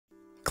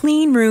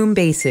Clean room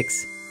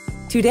basics.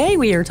 Today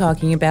we are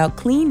talking about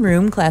clean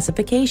room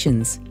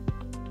classifications.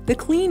 The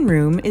clean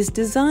room is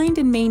designed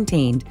and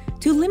maintained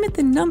to limit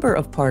the number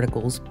of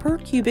particles per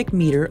cubic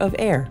meter of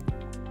air.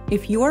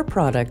 If your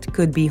product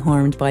could be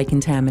harmed by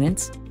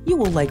contaminants, you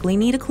will likely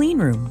need a clean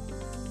room.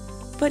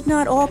 But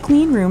not all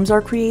clean rooms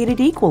are created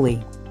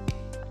equally.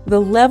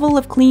 The level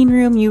of clean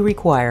room you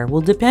require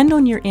will depend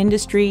on your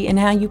industry and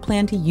how you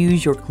plan to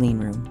use your clean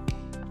room.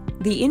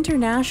 The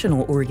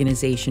International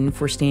Organization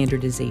for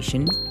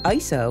Standardization,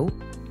 ISO,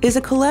 is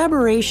a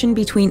collaboration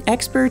between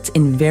experts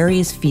in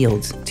various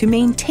fields to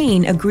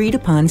maintain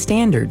agreed-upon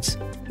standards.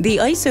 The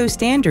ISO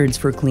standards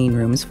for clean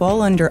rooms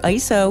fall under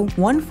ISO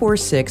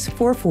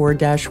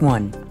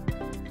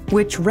 14644-1,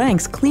 which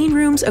ranks clean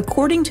rooms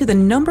according to the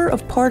number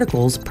of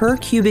particles per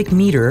cubic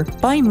meter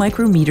by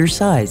micrometer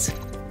size.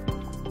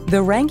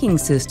 The ranking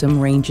system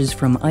ranges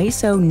from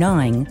ISO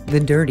 9, the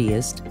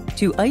dirtiest,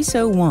 to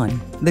ISO 1,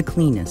 the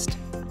cleanest.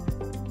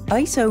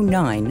 ISO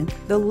 9,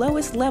 the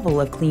lowest level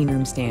of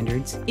cleanroom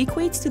standards,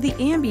 equates to the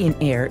ambient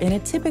air in a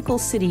typical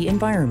city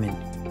environment.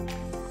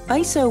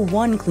 ISO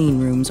 1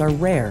 cleanrooms are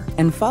rare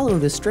and follow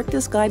the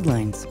strictest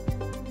guidelines.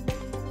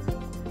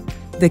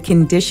 The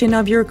condition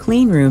of your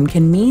cleanroom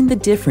can mean the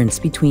difference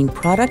between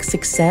product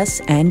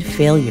success and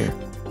failure.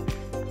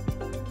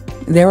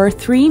 There are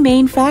three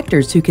main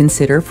factors to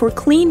consider for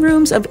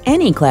cleanrooms of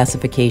any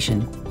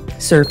classification: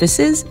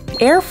 surfaces,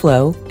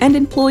 airflow, and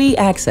employee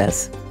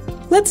access.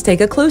 Let's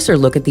take a closer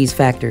look at these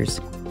factors.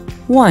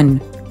 1.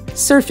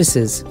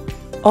 Surfaces.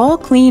 All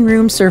clean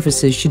room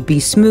surfaces should be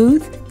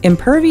smooth,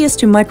 impervious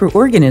to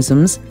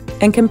microorganisms,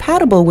 and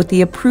compatible with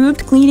the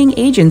approved cleaning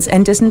agents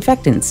and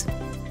disinfectants.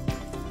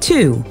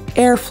 2.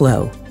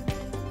 Airflow.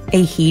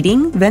 A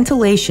heating,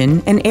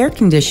 ventilation, and air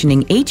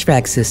conditioning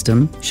HVAC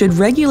system should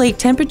regulate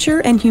temperature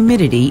and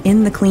humidity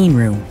in the clean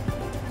room.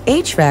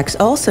 HVACs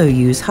also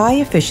use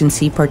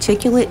high-efficiency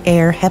particulate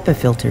air HEPA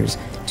filters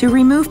to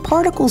remove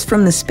particles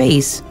from the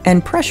space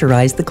and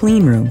pressurize the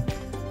clean room.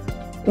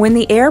 When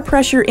the air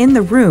pressure in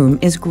the room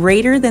is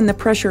greater than the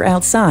pressure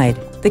outside,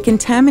 the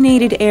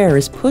contaminated air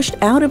is pushed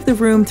out of the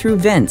room through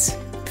vents,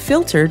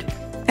 filtered,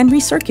 and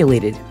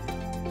recirculated.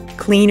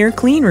 Cleaner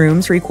clean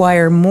rooms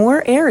require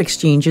more air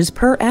exchanges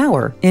per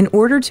hour in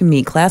order to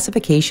meet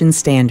classification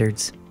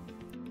standards.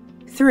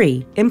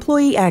 3.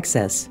 Employee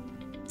access.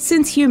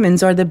 Since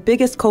humans are the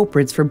biggest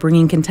culprits for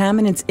bringing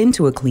contaminants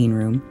into a clean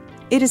room,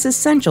 it is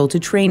essential to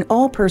train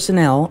all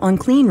personnel on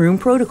clean room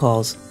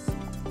protocols.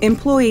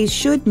 Employees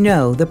should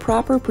know the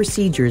proper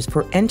procedures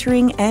for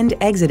entering and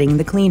exiting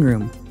the clean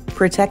room,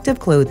 protective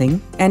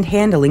clothing, and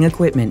handling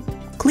equipment.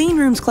 Clean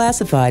rooms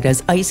classified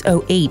as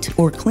ISO 8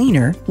 or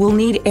cleaner will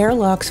need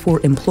airlocks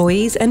for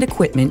employees and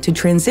equipment to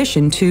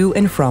transition to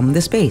and from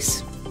the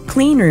space.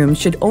 Clean rooms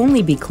should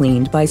only be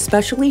cleaned by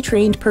specially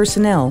trained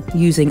personnel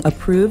using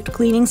approved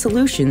cleaning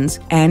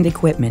solutions and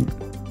equipment.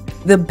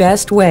 The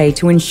best way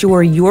to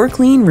ensure your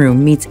clean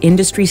room meets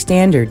industry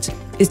standards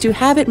is to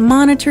have it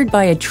monitored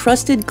by a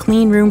trusted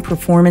clean room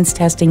performance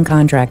testing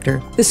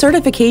contractor. The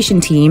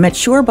certification team at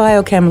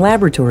Sure-BioChem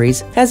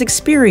Laboratories has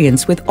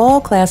experience with all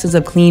classes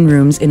of clean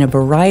rooms in a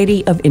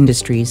variety of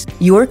industries.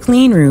 Your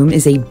clean room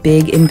is a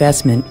big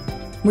investment.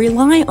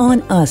 Rely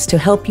on us to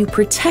help you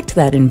protect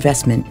that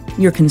investment,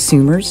 your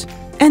consumers,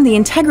 and the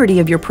integrity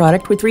of your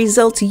product with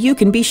results you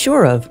can be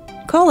sure of.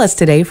 Call us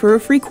today for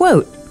a free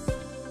quote.